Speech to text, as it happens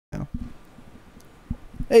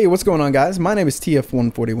Hey, what's going on, guys? My name is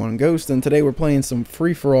TF141 Ghost, and today we're playing some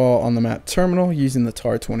free-for-all on the map Terminal using the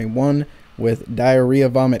TAR-21 with Diarrhea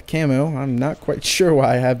Vomit Camo. I'm not quite sure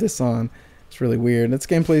why I have this on. It's really weird. This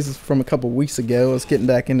gameplay is from a couple weeks ago. I was getting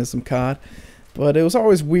back into some COD, but it was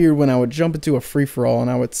always weird when I would jump into a free-for-all and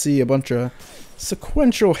I would see a bunch of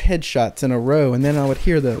sequential headshots in a row, and then I would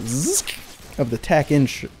hear the zzz of the TAC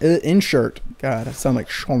insert. God, I sound like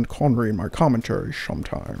Sean Connery in my commentary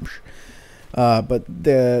sometimes. But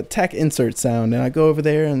the TAC insert sound, and I go over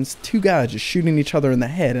there and it's two guys just shooting each other in the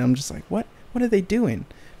head, and I'm just like, what are they doing?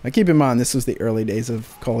 Now keep in mind, this was the early days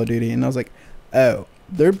of Call of Duty, and I was like, oh,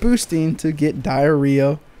 they're boosting to get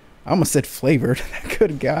diarrhea. I almost said flavored.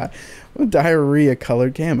 Good God. Diarrhea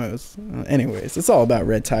colored camos. Anyways, it's all about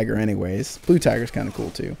Red Tiger anyways. Blue Tiger's kind of cool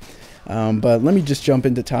too. But let me just jump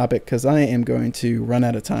into topic, because I am going to run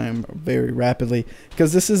out of time very rapidly,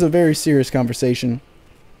 because this is a very serious conversation.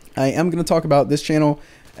 I am going to talk about this channel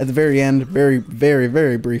at the very end, very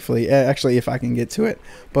briefly, actually, if I can get to it.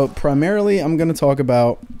 But primarily, I'm going to talk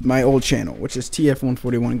about my old channel, which is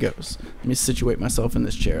TF141 Ghost. Let me situate myself in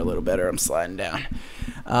this chair a little better. I'm sliding down.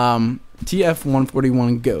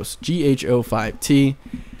 TF141 Ghost, GHO5T.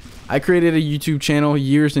 I created a YouTube channel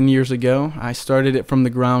years and years ago. I started it from the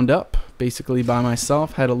ground up, basically by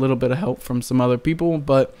myself. Had a little bit of help from some other people,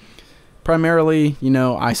 but primarily, you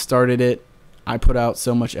know, I started it. I put out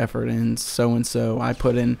so much effort, and so I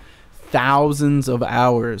put in thousands of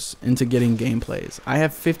hours into getting gameplays. I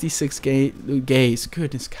have 56 gays.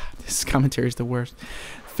 Goodness God, this commentary is the worst.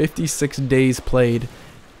 56 days played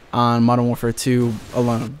on Modern Warfare 2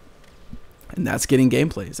 alone. And that's getting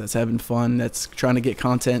gameplays. That's having fun. That's trying to get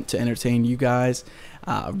content to entertain you guys.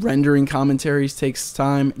 Rendering commentaries takes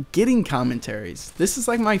time. Getting commentaries. This is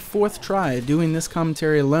like my fourth try doing this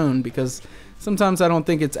commentary alone, because sometimes I don't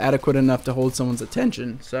think it's adequate enough to hold someone's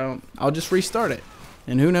attention. So I'll just restart it.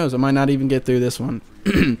 And who knows, I might not even get through this one.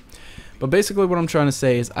 But basically what I'm trying to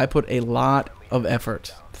say is I put a lot of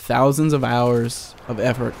effort, thousands of hours of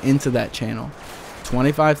effort into that channel.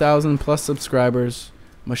 25,000 plus subscribers.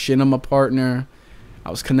 Machinima partner.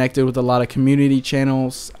 I was connected with a lot of community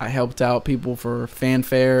channels. I helped out people for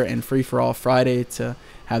Fanfare and Free For All Friday to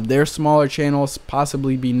have their smaller channels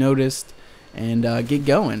possibly be noticed and get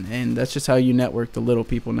going. And that's just how you network the little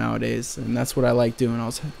people nowadays, and that's what I like doing.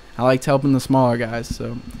 I liked helping the smaller guys,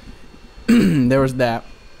 so there was that.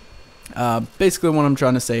 Basically what I'm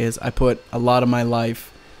trying to say is I put a lot of my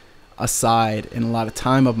life aside and a lot of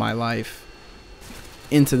time of my life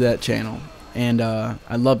into that channel, and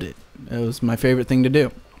I loved it. It was my favorite thing to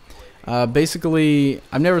do. Basically,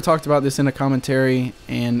 I've never talked about this in a commentary,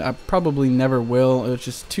 and I probably never will. It was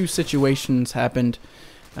just two situations happened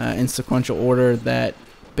in sequential order that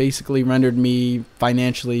basically rendered me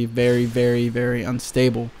financially very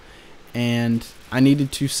unstable, and I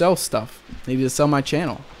needed to sell stuff. I needed to sell my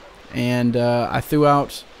channel, and I threw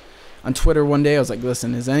out on Twitter one day, I was like,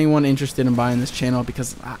 listen, is anyone interested in buying this channel?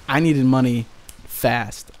 Because I needed money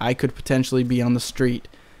fast. I could potentially be on the street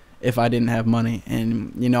if I didn't have money,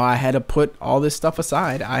 and you know, I had to put all this stuff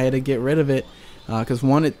aside. I had to get rid of it because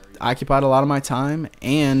one, it occupied a lot of my time,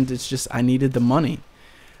 and it's just I needed the money.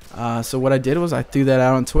 So what I did was I threw that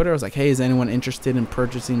out on Twitter. I was like, hey, is anyone interested in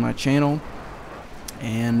purchasing my channel?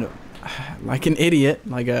 And like an idiot,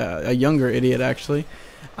 like a younger idiot actually,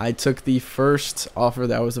 I took the first offer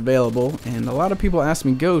that was available, and a lot of people asked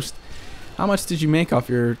me, Ghost, how much did you make off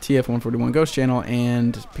your TF141 Ghost channel?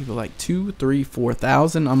 And people like 2, 3,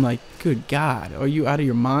 4,000. I'm like, good God, are you out of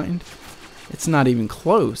your mind? It's not even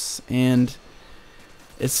close. And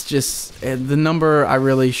it's just the number. I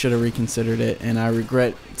really should have reconsidered it, and I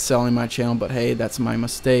regret selling my channel, but hey, that's my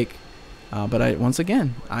mistake. But once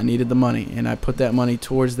again, I needed the money, and I put that money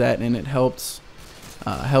towards that, and it helped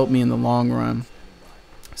me in the long run.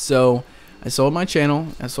 So I sold my channel.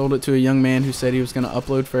 I sold it to a young man who said he was going to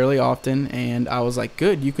upload fairly often, and I was like,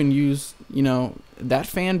 good, you can use, you know, that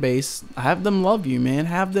fan base, have them love you, man,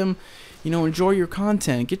 have them, you know, enjoy your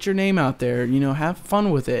content, get your name out there, you know, have fun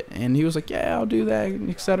with it. And he was like, yeah, I'll do that,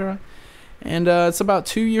 etc. And it's about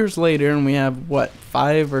 2 years later, and we have what,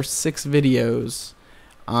 5 or 6 videos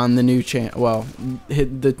on the new channel, well,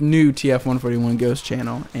 the new TF141 Ghost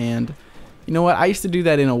channel. And you know what, I used to do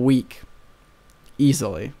that in a week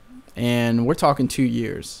easily, and we're talking 2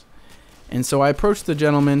 years. And so I approached the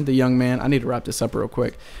gentleman, the young man. I need to wrap this up real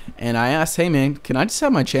quick. And I asked, hey man, can I just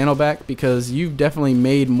have my channel back? Because you've definitely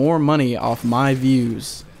made more money off my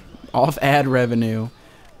views, off ad revenue,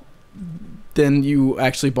 than you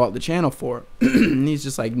actually bought the channel for. And he's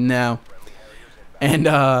just like, no. And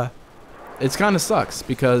it's kind of sucks,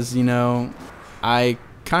 because, you know, I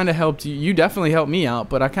kind of helped you. You definitely helped me out,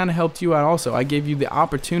 but I kind of helped you out also. I gave you the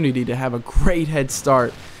opportunity to have a great head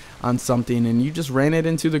start on something, and you just ran it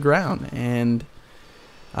into the ground, and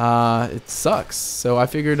it sucks. So I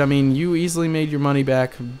figured, I mean, you easily made your money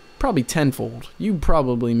back, probably tenfold. You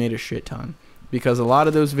probably made a shit ton, because a lot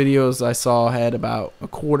of those videos I saw had about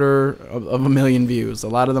 250,000 views, a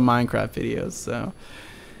lot of the Minecraft videos. So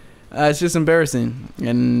it's just embarrassing,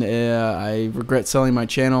 and I regret selling my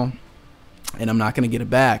channel, and I'm not going to get it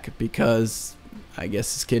back because I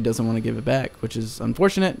guess this kid doesn't want to give it back, which is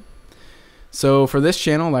unfortunate. So for this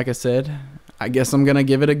channel, like I said, I guess I'm going to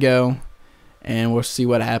give it a go, and we'll see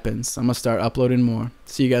what happens. I'm going to start uploading more.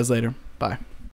 See you guys later. Bye.